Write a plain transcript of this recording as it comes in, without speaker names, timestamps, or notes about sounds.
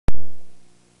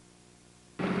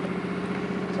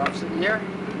So I'm sitting here.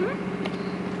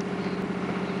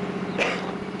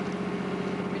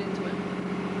 Right into it.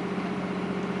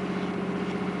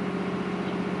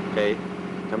 Okay,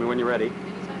 tell me when you're ready.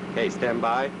 Okay, stand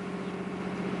by.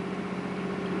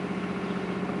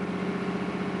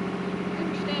 I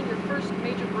understand your first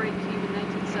major break came in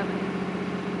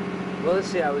 1970. Well, let's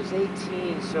see, I was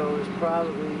 18, so it was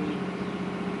probably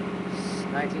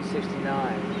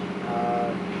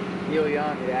 1969. Neil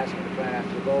Young had asked me to play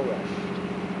after the Gold Rush.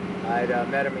 I'd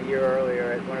met him a year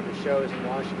earlier at one of his shows in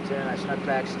Washington. I snuck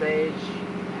backstage,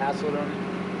 hassled him,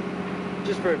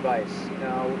 just for advice. You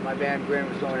know, my band Grin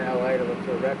was going to LA to look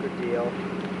for a record deal.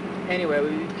 Anyway,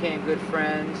 we became good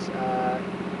friends,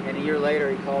 and a year later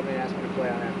he called me and asked me to play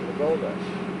on After the Gold Rush.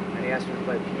 And he asked me to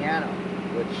play piano,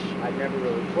 which I'd never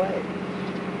really played.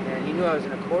 And he knew I was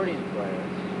an accordion player,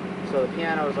 so the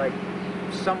piano was like,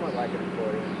 somewhat like an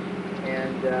accordion.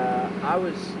 And I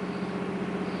was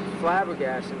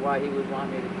flabbergasted why he would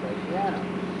want me to play piano.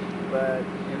 But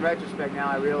in retrospect now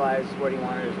I realize what he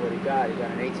wanted is what he got. He got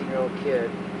an 18-year-old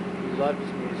kid who loved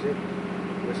his music,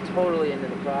 was totally into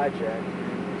the project,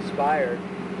 and inspired,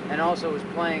 and also was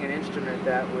playing an instrument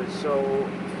that was so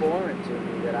foreign to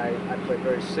me that I played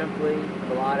very simply,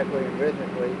 melodically, and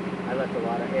rhythmically. I left a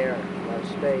lot of air, a lot of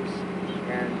space,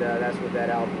 and that's what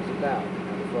that album was about. You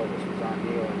know, the focus was on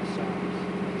Neil and the songs.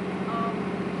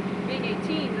 Being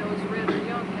 18, that was rather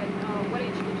young. At what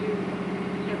age did you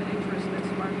have an interest that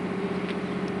sparked your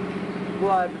music?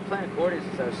 Well, I've been playing accordion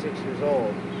since I was 6 years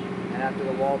old, and after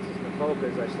the waltzes and the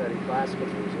polkas, I studied classical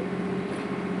music.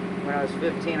 When I was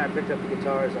 15, I picked up the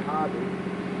guitar as a hobby.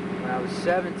 When I was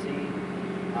 17,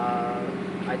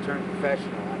 I turned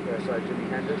professional after I saw Jimi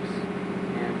Hendrix,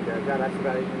 and God, I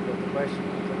forgot even what the question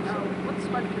was. What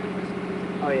sparked your interest in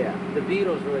music? Oh yeah, the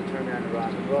Beatles really turned me on to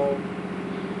rock and roll.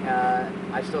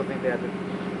 I still think they have the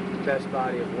best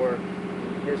body of work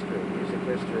in history, music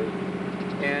history.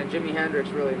 And Jimi Hendrix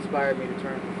really inspired me to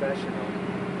turn professional.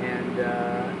 And,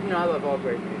 you know, I love all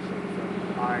great music,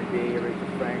 from R&B,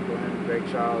 Aretha Franklin, Ray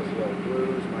Charles,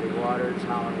 blues, Muddy Waters,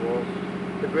 Howlin' Wolf.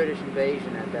 The British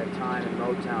invasion at that time in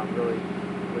Motown really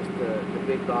was the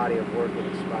big body of work that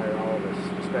inspired all of us,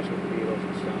 especially the Beatles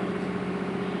and Stones.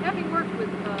 Having worked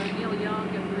with Neil Young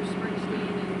and Bruce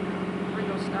Springsteen and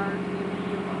Ringo Starr,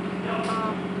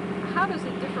 how does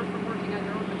it differ from working on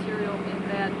your own material in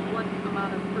that what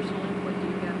amount of personal input do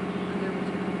you have on their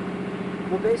material?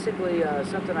 Well, basically,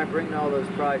 something I bring to all those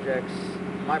projects,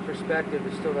 my perspective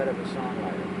is still that of a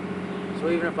songwriter.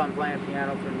 So even if I'm playing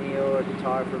piano for Neil or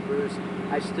guitar for Bruce,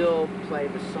 I still play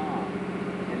the song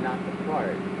and not the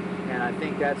part. And I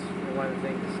think that's one of the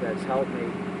things that's helped me.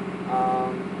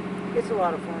 It's a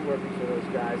lot of fun working for those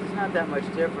guys. It's not that much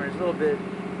different. It's a little bit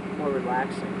more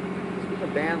relaxing. Being a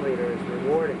band leader is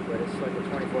rewarding, but it's like a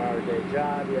 24-hour-a-day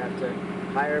job. You have to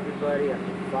hire everybody, you have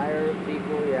to fire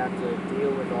people, you have to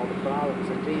deal with all the problems.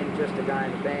 And being just a guy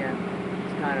in the band,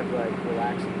 it's kind of like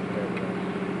relaxing for everybody.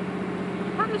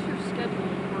 How does your schedule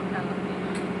work out?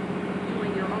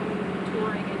 Doing your own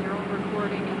touring and your own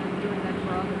recording and then doing that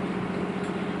for others?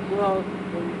 Well,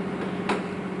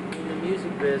 in the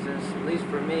music business, at least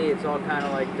for me, it's all kind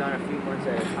of like done a few months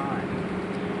at a time.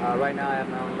 Right now I have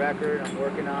my own record, I'm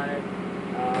working on it.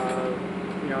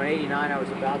 You know, in '89 I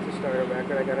was about to start a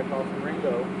record. I got a call from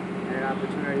Ringo and an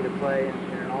opportunity to play in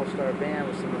an all-star band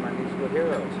with some of my musical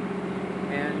heroes.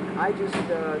 And I just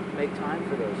make time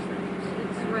for those things.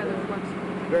 It's rather flexible.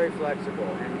 Very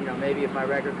flexible. And, you know, maybe if my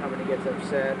record company gets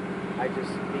upset, I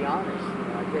just be honest. You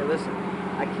know, like, hey, listen,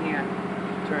 I can't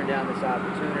turn down this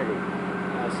opportunity.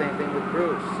 Same thing with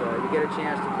Bruce. You get a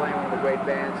chance to play in one of the great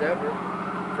bands ever.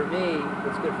 For me,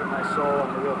 it's good for my soul.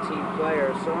 I'm a real team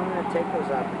player, so I'm going to take those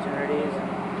opportunities,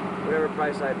 and whatever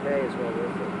price I pay is well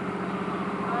worth it.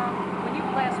 When you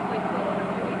last played Cleveland a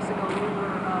few weeks ago, you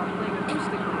were playing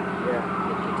acoustically. Yeah.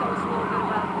 Could you tell us a little bit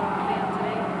about the band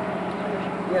today?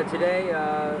 Yeah, today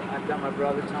I've got my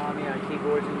brother Tommy on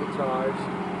keyboards and guitars,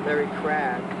 Larry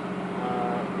Crabb,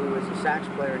 who is a sax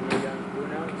player in Neil Young's Blue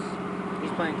Notes.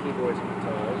 He's playing keyboards and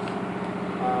guitars.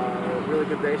 Really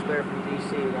good bass player from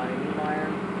D.C., Ronnie Niemeyer,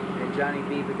 and Johnny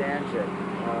B. Badanjik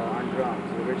on drums,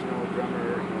 the original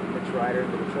drummer and Mitch Ryder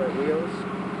in the Detroit Wheels.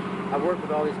 I've worked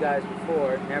with all these guys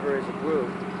before, never as a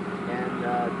group, and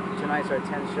tonight's our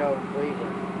 10th show in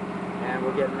Cleveland, and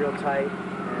we're getting real tight,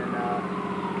 and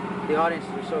the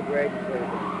audiences are so great in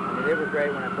Cleveland. I mean, they were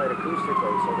great when I played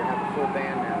acoustically, so to have a full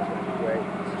band now is going to be great.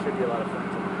 It should be a lot of fun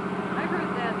tonight. I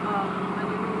heard that on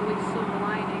your new release, Silver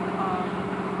Lining,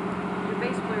 your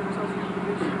bass player was also your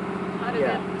producer. How did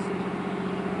that decision?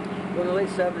 Well, in the late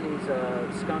 70s,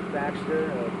 Skunk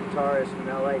Baxter, a guitarist from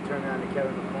LA, turned me on to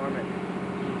Kevin McCormick.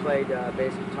 He played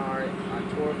bass guitar on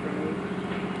tour for me.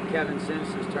 Kevin since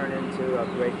has turned into a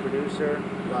great producer,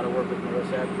 a lot of work with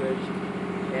Melissa Etheridge,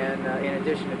 and in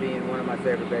addition to being one of my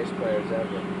favorite bass players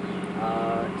ever.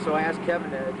 So I asked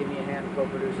Kevin to give me a hand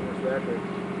co-producing this record.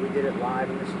 We did it live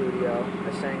in the studio.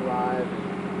 I sang live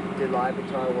and did live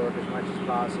guitar work as much as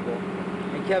possible.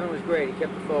 And Kevin was great. He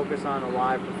kept the focus on a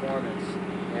live performance,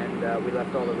 and we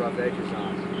left all the rough edges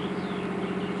on.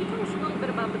 Could you tell us a little bit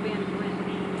about the band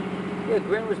Grin? Yeah,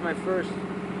 Grin was my first.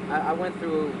 I went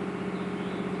through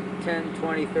 10,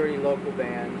 20, 30 local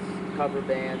bands, cover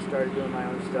bands, started doing my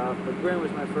own stuff, but Grin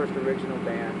was my first original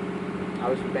band. I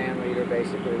was the band leader,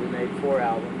 basically. We made 4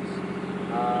 albums.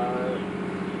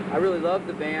 I really loved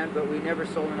the band, but we never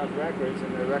sold enough records,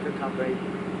 and the record company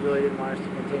really didn't want us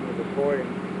to continue recording.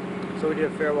 So we did a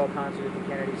farewell concert at the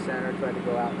Kennedy Center, tried to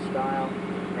go out in style,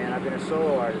 and I've been a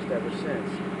solo artist ever since.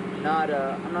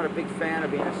 I'm not a big fan of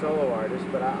being a solo artist,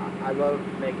 but I love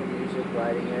making music,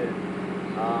 writing it.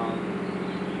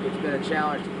 It's been a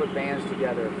challenge to put bands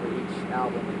together for each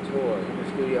album and tour, in the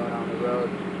studio and on the road.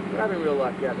 But I've been real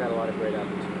lucky. I've had a lot of great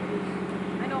opportunities.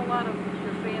 I know a lot of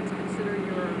your fans consider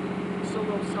your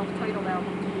solo self-titled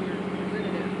album to be your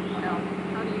definitive album.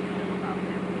 How do you feel about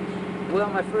that? Well,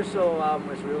 my first solo album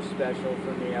was real special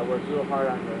for me. I worked real hard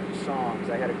on the songs.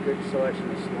 I had a good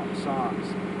selection of songs.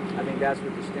 I think that's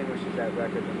what distinguishes that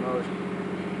record the most.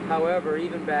 However,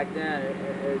 even back then,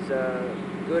 as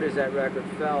good as that record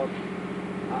felt,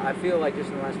 I feel like just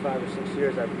in the last 5 or 6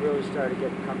 years, I've really started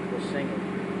getting comfortable singing.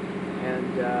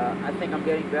 And I think I'm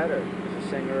getting better as a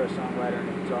singer, a songwriter, and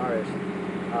a guitarist.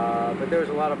 But there was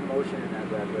a lot of emotion in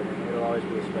that record, and it'll always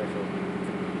be a special.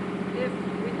 If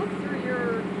we look through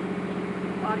your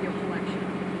audio collection,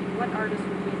 what artists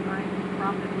would we find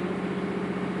prominently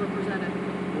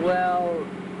represented? Well,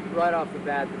 right off the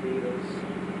bat, the Beatles,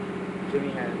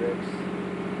 Jimi Hendrix,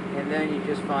 and then you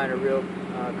just find a real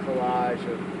collage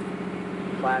of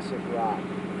classic rock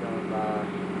from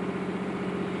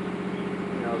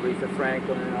Aretha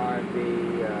Franklin, R&B,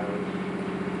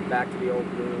 back to the old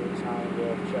blues, Howlin'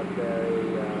 Wolf, Chuck Berry,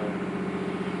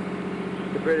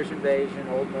 the British Invasion,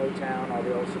 old Motown, all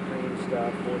the old Supreme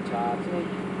stuff, Four Tops. I mean,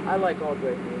 I like all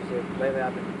great music. Lately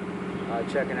I've been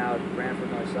checking out Branford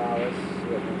Marsalis,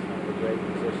 who I think is one of the great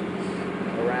musicians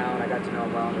around. I got to know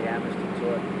him well on the Amnesty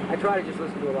tour. I try to just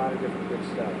listen to a lot of different good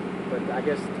stuff, but I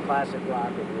guess classic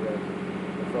rock would be the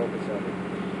focus of it.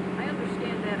 I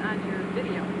understand that on your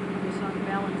video, the song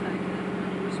Valentine,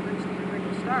 that Bruce Springsteen and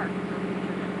Ringo Starr are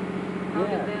featured in. How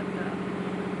did that?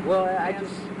 Well,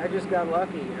 I just got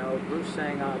lucky, you know. Bruce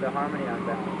sang the harmony on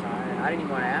Valentine, and I didn't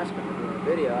even want to ask him to do a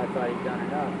video. I thought he'd done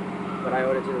enough, but I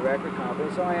owed it to the record company,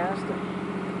 so I asked him,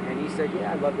 and he said,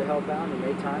 "Yeah, I'd love to help out." And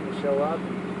he made time to show up.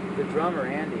 And the drummer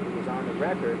Andy, who was on the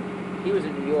record, he was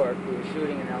in New York. We were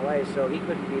shooting in LA, so he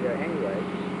couldn't be there anyway.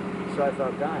 So I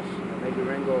thought, gosh, maybe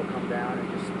Ringo will come down and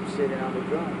just sit in on the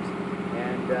drums.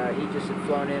 And he just had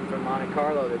flown in from Monte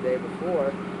Carlo the day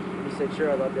before. And he said, "Sure,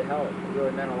 I'd love to help." It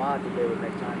really meant a lot that they would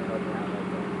make time to help me out like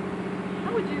that.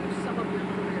 How would you sum up your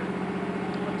career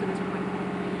up to this point?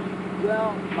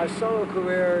 Well, my solo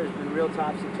career has been real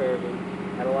topsy-turvy.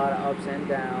 Had a lot of ups and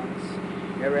downs.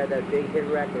 Never had that big hit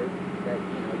record that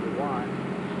you want.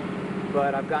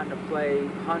 But I've gotten to play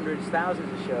hundreds,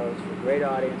 thousands of shows for great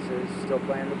audiences, still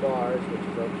playing the bars, which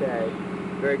is okay.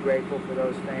 Very grateful for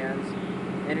those fans.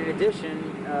 And in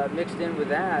addition, mixed in with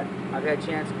that, I've had a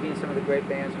chance to be in some of the great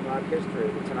bands in rock history.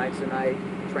 The Tonight's the Night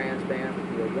Trans Band with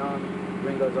Neil Young,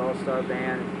 Ringo's All-Star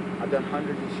Band. I've done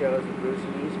hundreds of shows with Bruce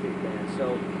and the E Street Band.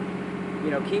 So,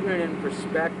 keeping it in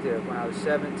perspective, when I was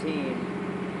 17,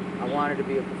 I wanted to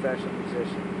be a professional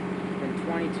musician. It's been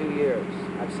 22 years.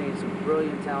 I've seen some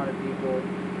brilliant, talented people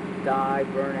die,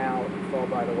 burn out, and fall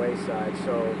by the wayside.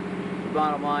 So the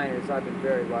bottom line is I've been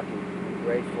very lucky and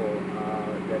grateful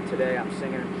that today I'm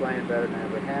singing and playing better than I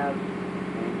ever have.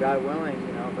 And God willing,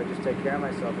 if I just take care of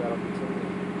myself, that'll continue.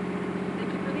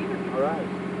 Thank you for the interview. All right.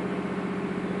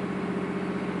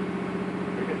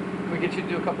 Very good. Can we get you to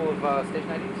do a couple of station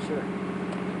IDs? Sure.